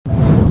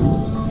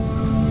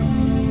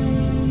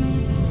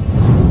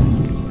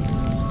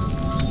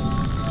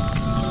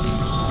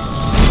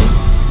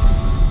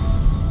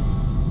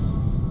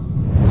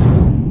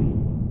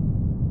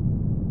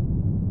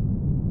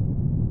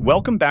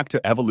Welcome back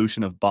to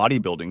Evolution of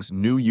Bodybuilding's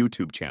new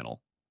YouTube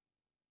channel.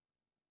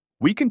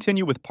 We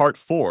continue with part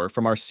 4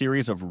 from our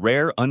series of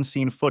rare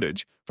unseen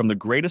footage from the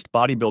greatest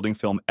bodybuilding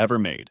film ever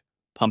made,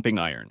 Pumping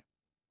Iron.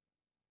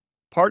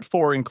 Part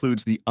 4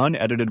 includes the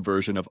unedited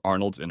version of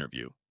Arnold's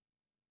interview.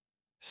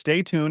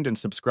 Stay tuned and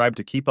subscribe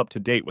to keep up to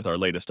date with our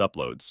latest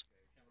uploads.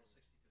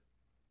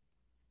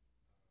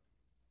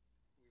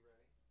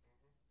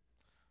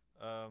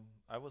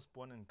 I was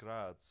born in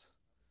Graz,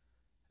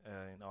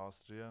 in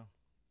Austria,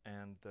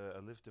 and I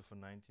lived there for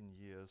 19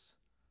 years.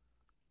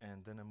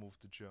 And then I moved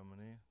to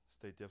Germany,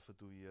 stayed there for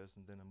 2 years,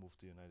 and then I moved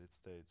to the United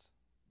States,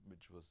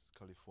 which was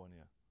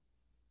California.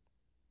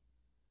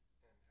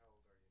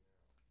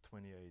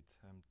 28.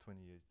 I'm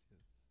 28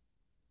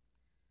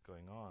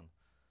 going on.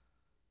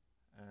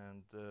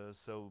 And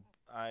so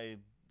I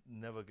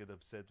never get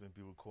upset when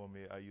people call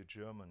me, "Are you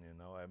German?" You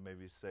know, I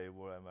maybe say,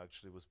 "Well, I'm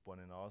actually was born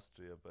in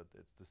Austria," but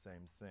it's the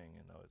same thing.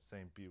 You know, it's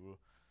same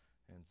people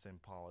and same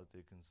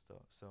politics and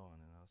so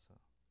on. You know, so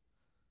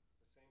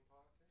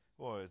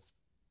well, it's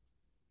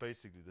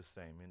basically the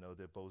same. You know,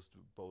 they're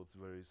both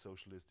very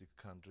socialistic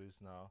countries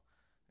now,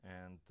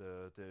 and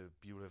the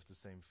people have the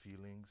same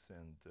feelings,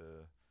 and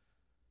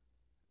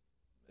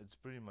it's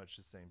pretty much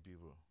the same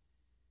people.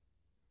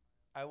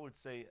 I would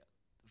say,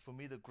 for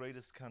me, the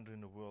greatest country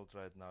in the world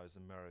right now is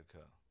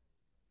America.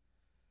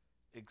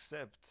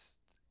 Except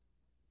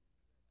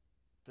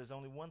there's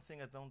only one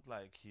thing I don't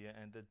like here,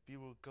 and that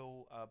people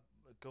go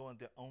on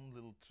their own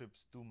little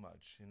trips too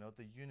much. You know,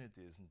 the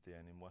unity isn't there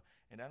anymore,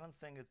 and I don't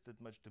think it's that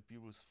much the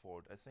people's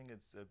fault. I think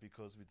it's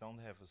because we don't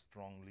have a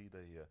strong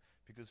leader here.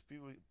 Because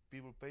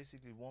people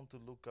basically want to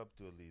look up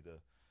to a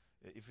leader,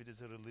 if it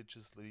is a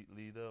religious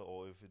leader,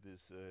 or if it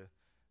is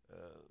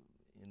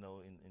you know,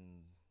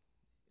 in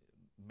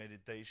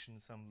meditation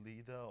some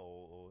leader,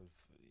 or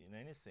if in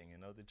anything. You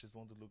know, they just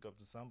want to look up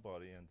to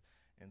somebody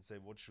and say,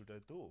 what should I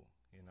do?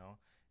 You know,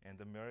 and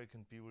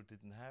American people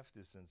didn't have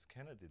this since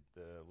Kennedy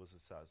was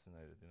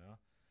assassinated. You know,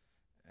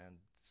 and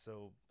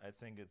so I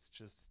think it's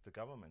just the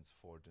government's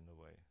fault in a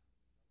way.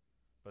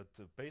 But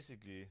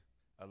basically,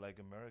 I like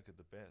America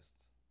the best.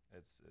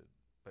 It's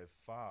by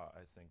far,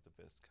 I think,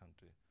 the best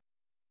country.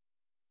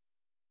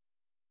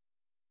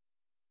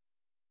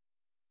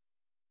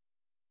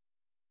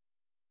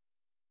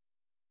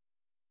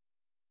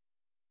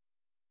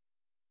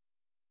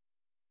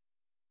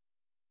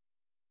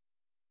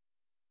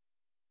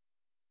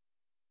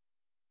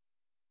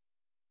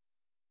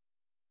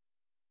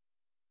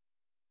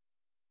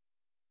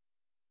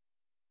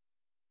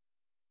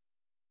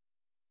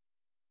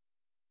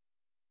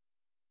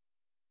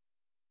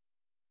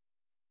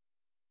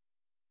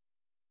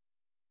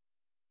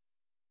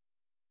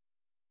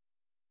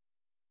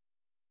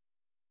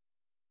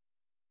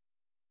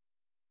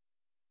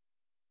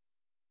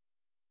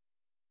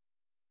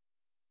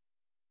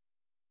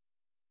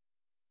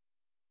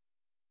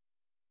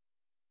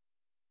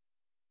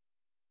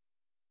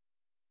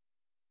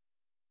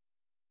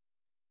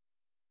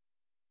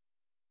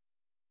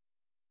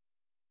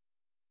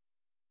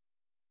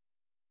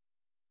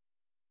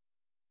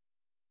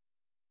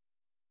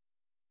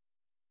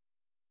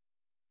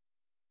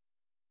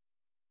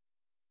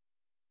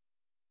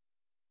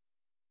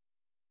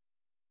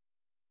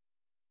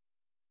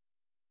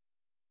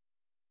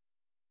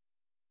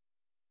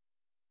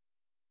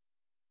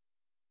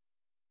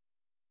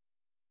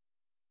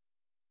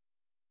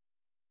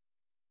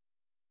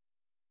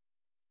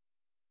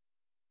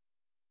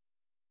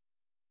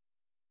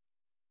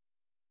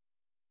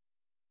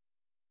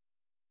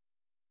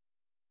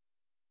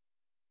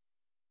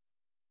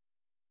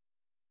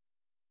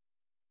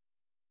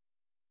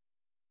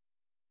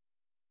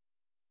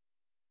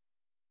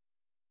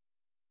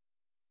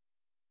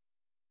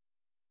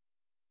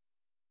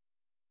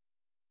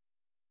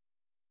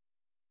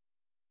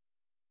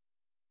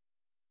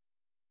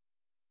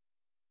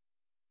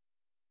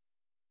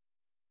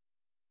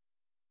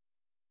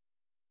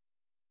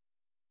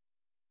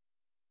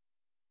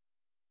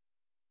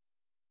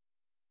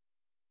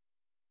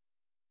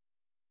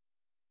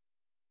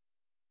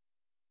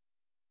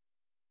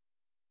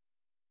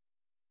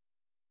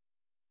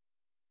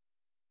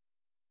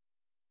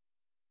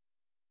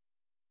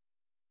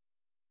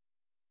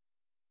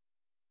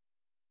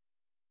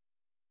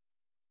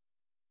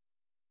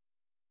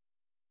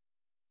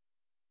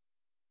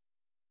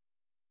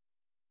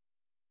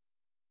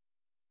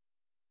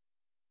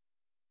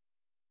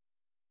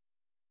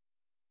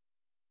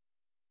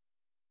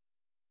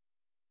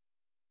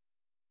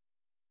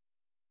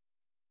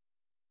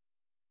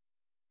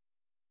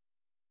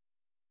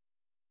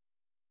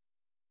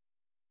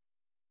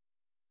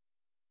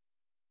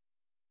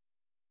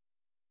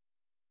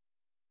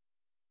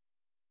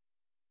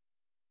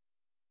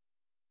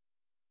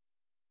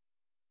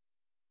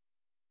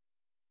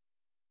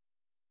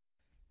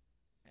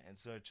 And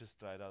so I just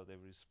tried out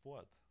every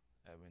sport.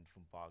 I went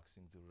from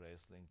boxing to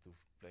wrestling to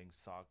playing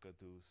soccer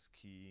to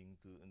skiing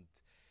to and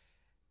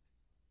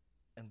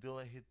until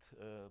I hit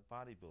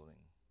bodybuilding.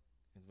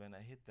 And when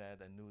I hit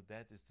that, I knew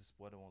that is the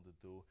sport I want to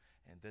do,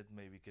 and that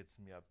maybe gets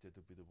me up there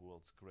to be the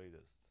world's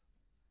greatest.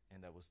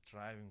 and I was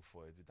striving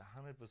for it with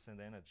 100%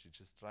 energy,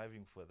 just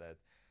striving for that.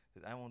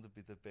 That I want to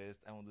be the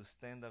best. I want to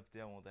stand up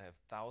there. I want to have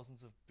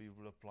thousands of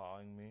people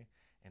applauding me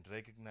and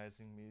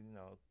recognizing me. You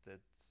know that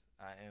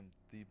I am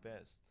the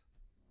best,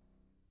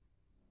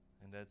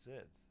 and that's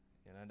it.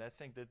 You know, and I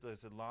think that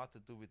has a lot to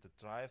do with the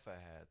drive I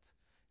had.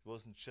 It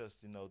wasn't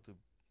just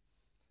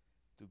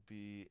to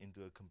be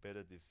into a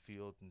competitive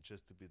field and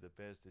just to be the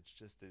best. It's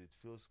just that it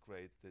feels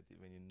great that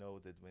when you know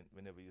that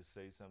whenever you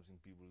say something,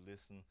 people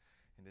listen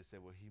and they say,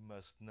 well, he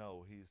must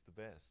know he's the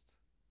best.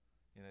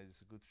 You know,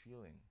 it's a good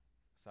feeling,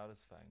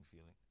 satisfying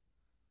feeling.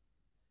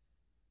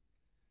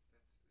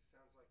 It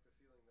sounds like the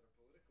feeling that a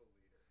political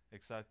leader.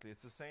 Exactly,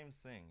 it's the same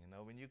thing. You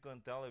know, when you go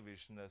on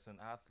television as an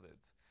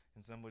athlete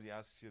and somebody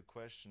asks you a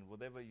question,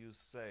 whatever you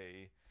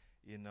say,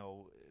 you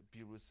know,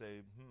 people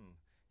say,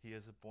 he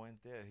has a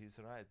point there. He's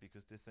right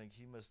because they think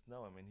he must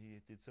know. I mean,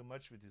 he did so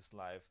much with his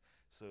life,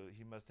 so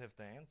he must have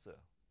the answer.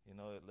 You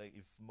know, like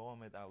if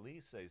Muhammad Ali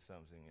says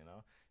something, you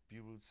know,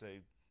 people would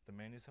say the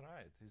man is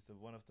right. He's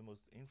one of the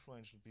most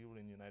influential people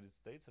in the United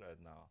States right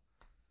now.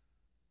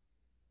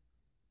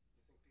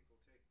 You think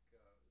people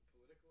take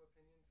political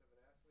opinions of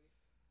an athlete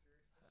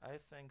seriously? I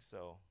think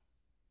so.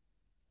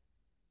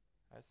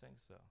 I think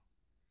so.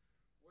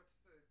 What's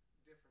the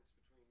difference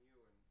between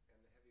you and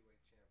the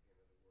heavyweight champion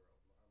of the world,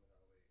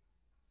 Muhammad Ali?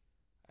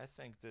 I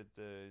think that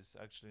there is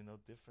actually no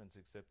difference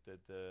except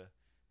that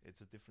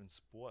it's a different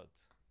sport.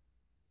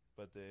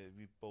 But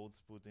we both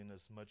put in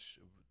as much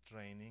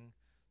training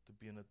to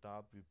be on the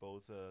top. We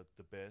both are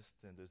the best,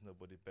 and there's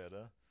nobody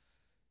better.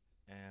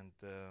 And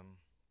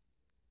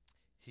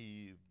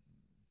he,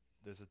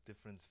 there's a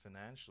difference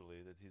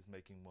financially that he's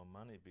making more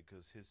money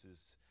because his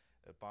is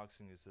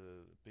boxing is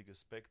a bigger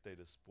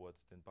spectator sport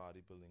than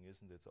bodybuilding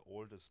isn't. It's an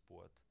older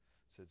sport,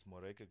 so it's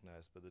more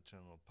recognized by the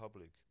general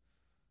public.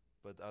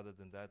 But other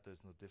than that,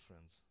 there's no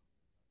difference.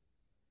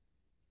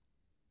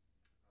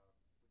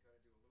 We got to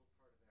do a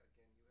little part of that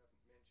again. You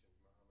haven't mentioned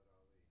Muhammad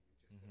Ali.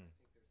 You just said, Hmm. I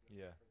think there's no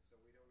Yeah, difference, so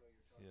we don't know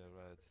you're talking yeah,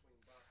 about right. between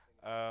boxing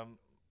and Um,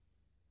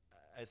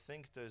 bodybuilding. I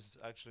think there's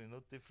actually no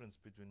difference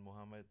between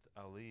Muhammad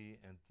Ali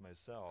and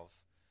myself,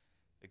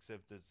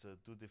 except it's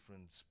two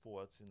different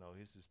sports. You know,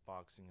 his is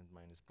boxing and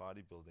mine is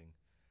bodybuilding.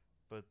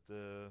 But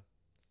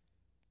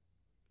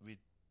we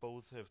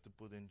both have to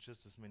put in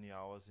just as many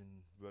hours in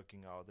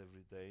working out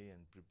every day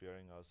and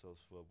preparing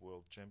ourselves for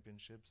world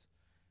championships.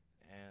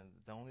 And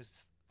the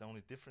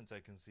only difference I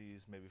can see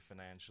is maybe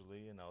financially.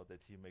 You know,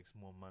 that he makes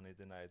more money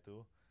than I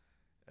do.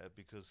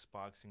 Because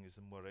boxing is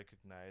a more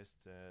recognized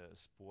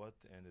sport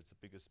and it's a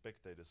bigger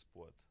spectator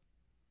sport.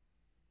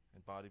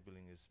 And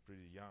bodybuilding is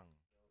pretty young.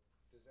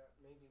 Does that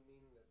maybe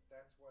mean that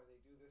that's why they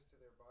do this to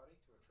their body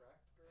to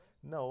attract girls?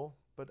 No,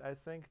 but I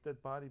think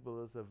that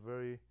bodybuilders are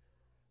very,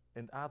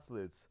 and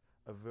athletes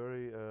are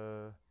very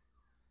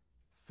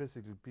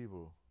physical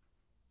people.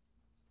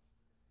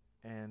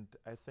 And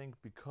I think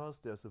because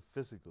they're so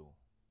physical,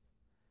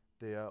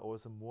 they are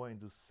also more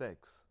into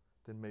sex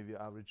than maybe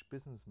average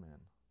businessman.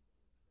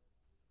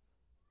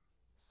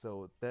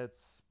 So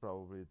that's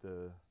probably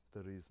the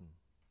reason.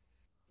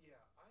 Yeah,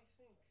 I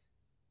think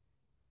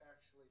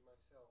actually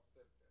myself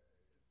that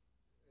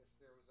if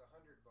there was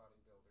 100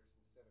 bodybuilders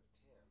instead of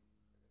 10,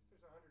 if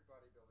there's 100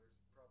 bodybuilders,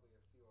 probably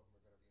a few of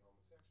them are going to be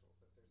homosexuals.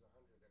 If there's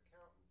 100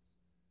 accountants,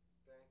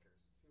 bankers,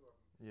 a few of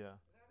them. Yeah.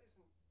 That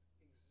isn't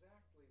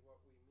exactly what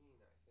we mean,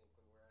 I think,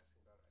 when we're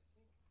asking about it. I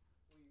think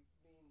we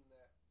mean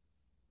that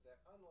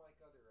unlike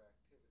other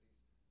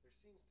activities, there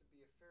seems to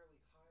be a fairly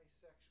high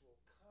sexual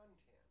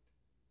content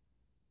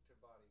to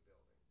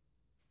bodybuilding.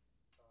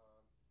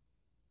 Um,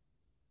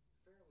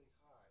 Fairly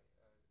high,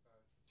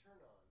 turn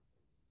on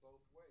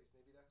both ways.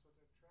 Maybe that's what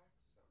attracts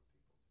some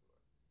people to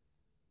it.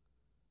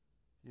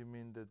 You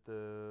mean that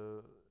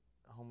the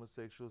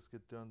homosexuals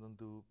get turned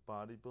onto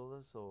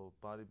bodybuilders, or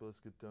bodybuilders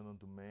get turned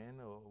onto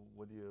men, or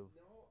what do you?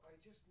 No, I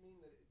just mean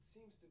that it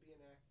seems to be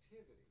an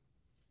activity.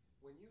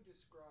 When you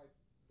describe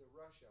the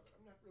rush of it,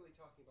 I'm not really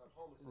talking about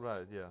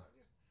Right. homosexuals. Yeah. I'm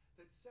just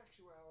that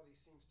sexuality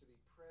seems to be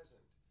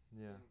present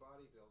Yeah. in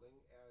bodybuilding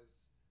as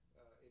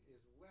it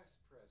is less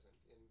present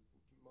in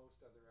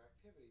most other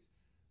activities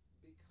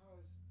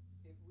because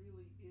it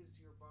really is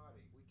your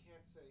body. We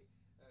can't say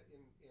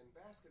in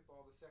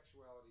basketball the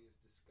sexuality is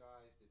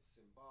disguised, it's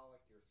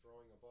symbolic, you're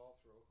throwing a ball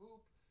through a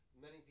hoop.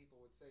 Many people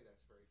would say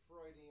that's very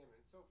Freudian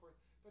and so forth,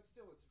 but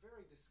still it's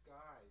very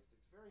disguised,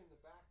 it's very in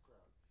the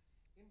background.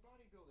 In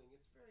bodybuilding,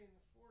 it's very in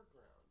the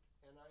foreground,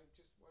 and I'm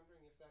just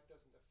wondering if that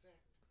doesn't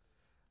affect.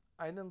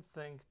 I don't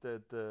think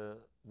that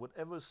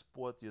whatever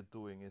sport you're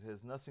doing, it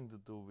has nothing to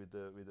do with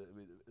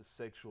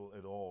sexual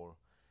at all.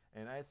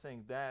 And I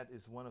think that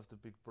is one of the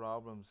big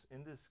problems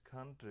in this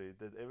country,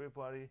 that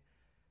everybody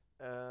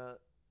uh,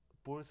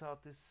 pulls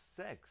out this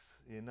sex.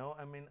 You know,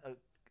 I mean,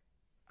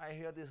 I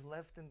hear this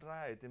left and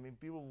right. I mean,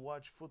 people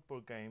watch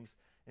football games,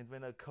 and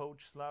when a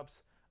coach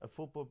slaps a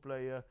football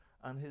player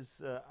on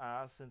his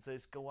ass and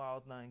says, "Go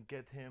out now and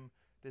get him,"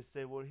 they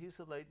say, "Well, he's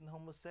a latent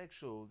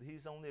homosexual.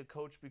 He's only a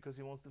coach because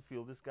he wants to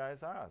feel this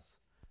guy's ass."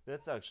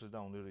 That's actually the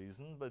only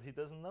reason, but he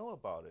doesn't know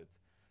about it.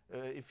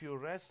 If you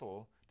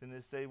wrestle, then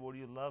they say, "Well,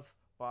 you love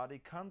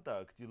body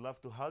contact. You love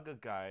to hug a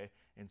guy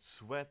and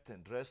sweat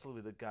and wrestle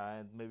with a guy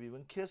and maybe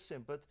even kiss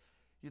him, but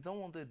you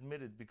don't want to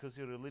admit it because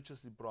you're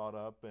religiously brought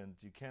up and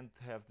you can't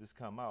have this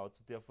come out,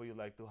 so therefore you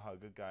like to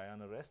hug a guy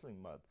on a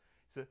wrestling mat.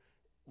 So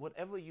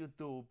whatever you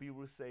do,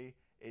 people say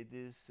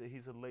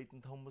he's a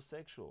latent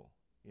homosexual.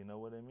 You know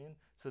what I mean?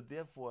 So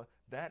therefore,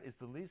 that is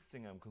the least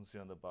thing I'm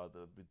concerned about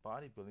with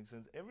bodybuilding,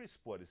 since every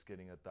sport is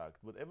getting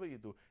attacked. Whatever you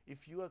do,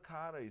 if you're a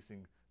car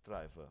racing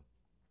driver,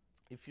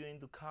 if you're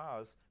into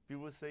cars,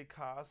 people say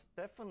cars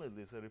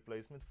definitely is a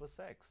replacement for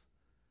sex.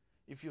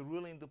 If you're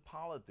really into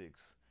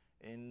politics,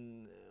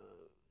 and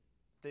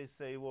they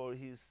say, well,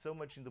 he's so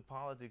much into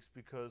politics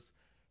because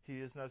he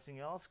has nothing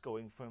else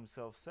going for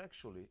himself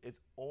sexually.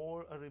 It's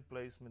all a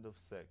replacement of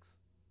sex.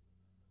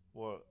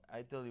 Well,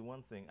 I tell you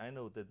one thing, I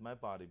know that my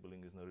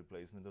bodybuilding is no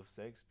replacement of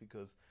sex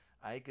because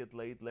I get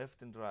laid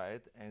left and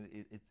right, and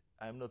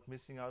I'm not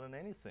missing out on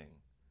anything.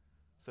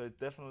 So it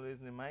definitely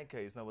isn't in my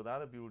case. Now what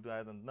other people do,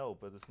 I don't know,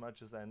 but as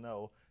much as I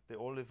know, they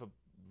all live a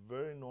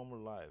very normal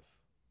life,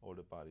 all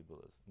the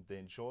bodybuilders, and they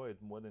enjoy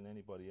it more than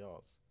anybody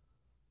else.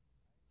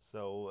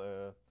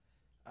 So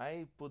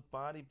I put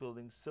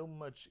bodybuilding so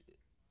much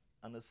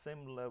on the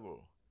same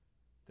level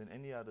than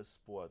any other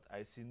sport.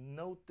 I see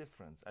no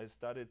difference. I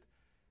studied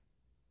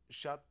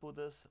shot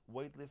putters,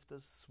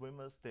 weightlifters,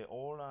 swimmers, they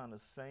all are on the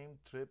same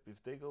trip.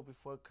 If they go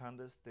before a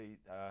contest, they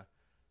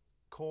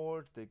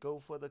cold, they go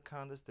for the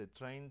contest, they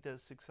train there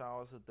 6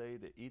 hours a day,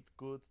 they eat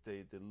good,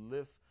 they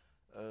live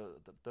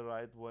the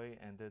right way,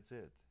 and that's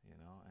it, you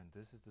know. And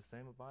this is the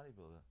same with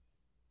bodybuilder.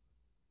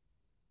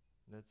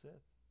 That's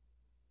it.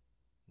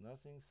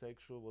 Nothing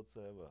sexual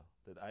whatsoever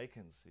that I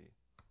can see.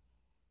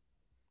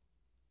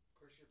 Of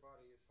course, your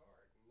body is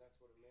hard, and that's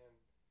what a man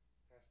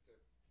has to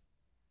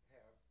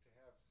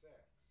have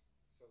sex,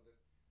 so that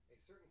a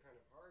certain kind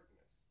of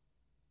hardness,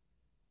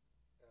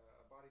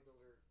 a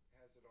bodybuilder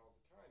has it all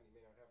the time. He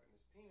may not have it in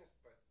his penis,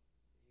 but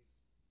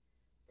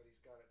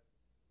he's got it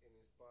in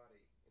his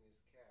body, in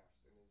his calves,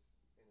 in his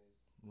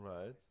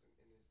Right.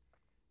 thighs,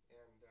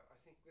 and I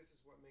think this is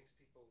what makes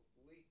people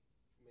leap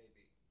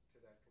maybe to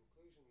that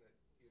conclusion that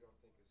you don't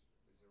think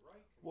is a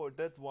right conclusion. Well,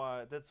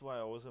 that's why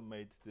I also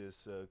made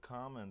this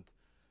comment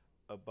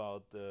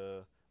about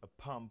a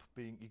pump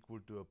being equal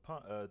to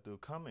to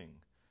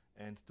coming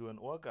and to an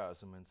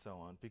orgasm and so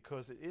on,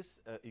 because it is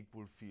an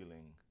equal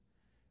feeling,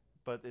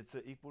 but it's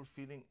an equal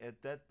feeling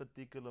at that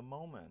particular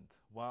moment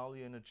while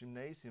you're in a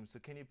gymnasium. So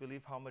can you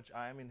believe how much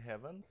I am in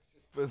heaven?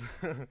 But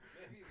maybe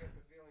you get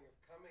the feeling of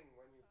coming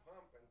when you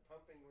pump and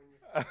pumping when you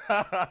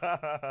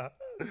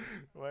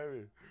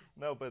Maybe.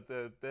 No, but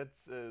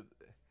that's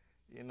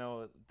you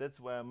know, that's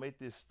why I made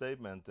this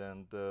statement.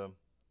 And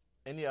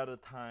any other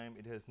time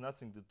it has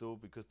nothing to do,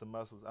 because the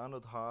muscles are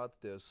not hard,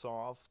 they're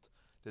soft,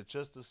 they're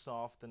just as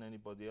soft than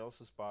anybody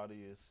else's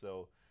body is.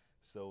 So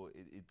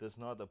it does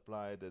not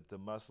apply that the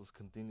muscles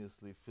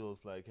continuously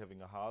feels like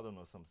having a hard on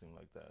or something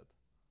like that.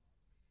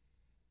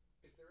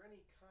 Is there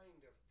any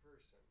kind of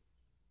person,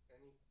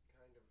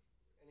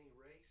 any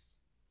race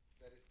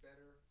that is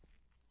better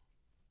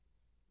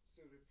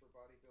suited for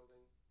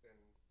bodybuilding than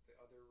the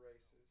other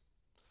races?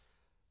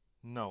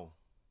 No.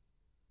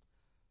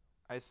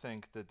 I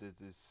think that it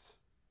is,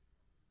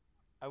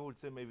 I would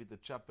say maybe the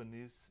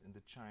Japanese and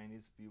the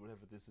Chinese people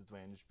have a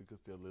disadvantage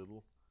because they're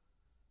little.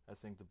 I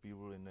think the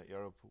people in the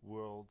Arab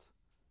world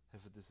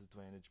have a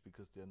disadvantage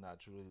because they're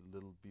naturally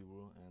little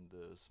people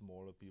and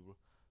smaller people.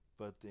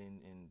 But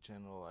in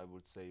general, I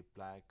would say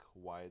black,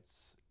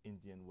 whites,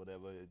 Indian,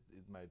 whatever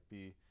it might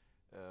be,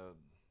 uh,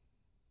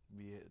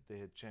 they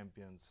had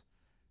champions.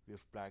 We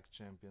have black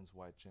champions,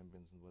 white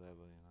champions, and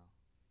whatever, you know.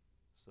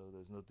 So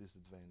there's no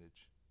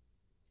disadvantage.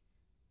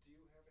 Do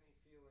you have any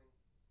feeling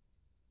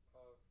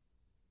of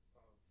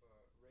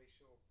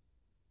racial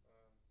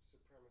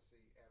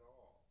supremacy at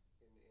all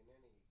in any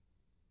way,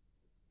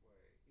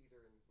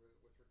 either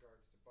with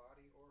regards to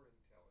body or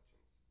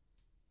intelligence?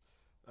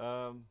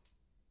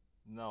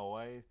 No,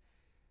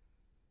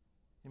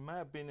 in my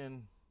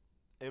opinion,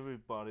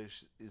 everybody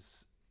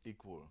is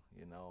equal,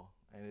 you know,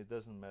 and it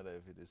doesn't matter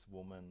if it is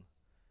woman,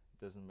 it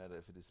doesn't matter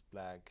if it is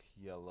black,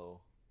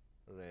 yellow,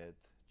 red,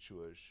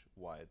 Jewish,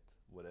 white,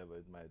 whatever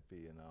it might be,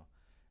 you know.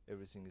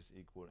 Everything is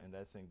equal, and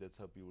I think that's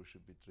how people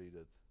should be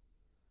treated,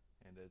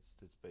 and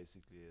that's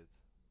basically it.